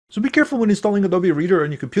So be careful when installing Adobe Reader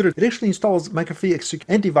on your computer. It actually installs McAfee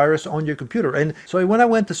antivirus on your computer. And so when I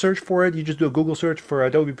went to search for it, you just do a Google search for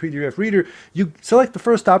Adobe PDF Reader. You select the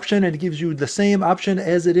first option and it gives you the same option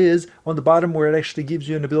as it is on the bottom, where it actually gives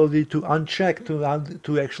you an ability to uncheck,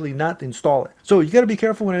 to actually not install it. So you got to be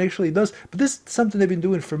careful when it actually does. But this is something they've been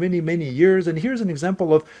doing for many, many years. And here's an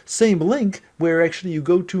example of same link where actually you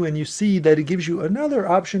go to and you see that it gives you another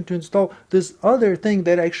option to install this other thing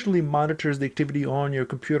that actually monitors the activity on your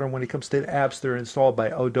computer when it comes to apps that are installed by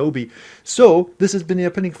Adobe. So this has been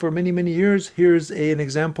happening for many, many years. Here's an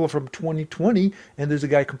example from 2020, and there's a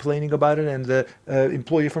guy complaining about it, and the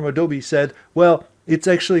employee from Adobe said, well, it's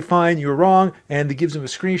actually fine, you're wrong, and it gives him a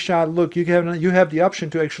screenshot. Look, you have the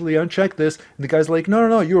option to actually uncheck this. And the guy's like, no, no,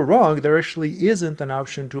 no, you're wrong. There actually isn't an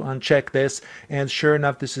option to uncheck this. And sure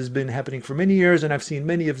enough, this has been happening for many years, and I've seen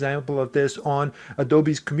many examples of this on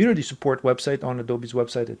Adobe's community support website, on Adobe's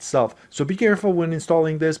website itself. So be careful when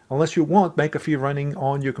installing this, unless you want McAfee running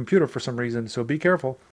on your computer for some reason. So be careful.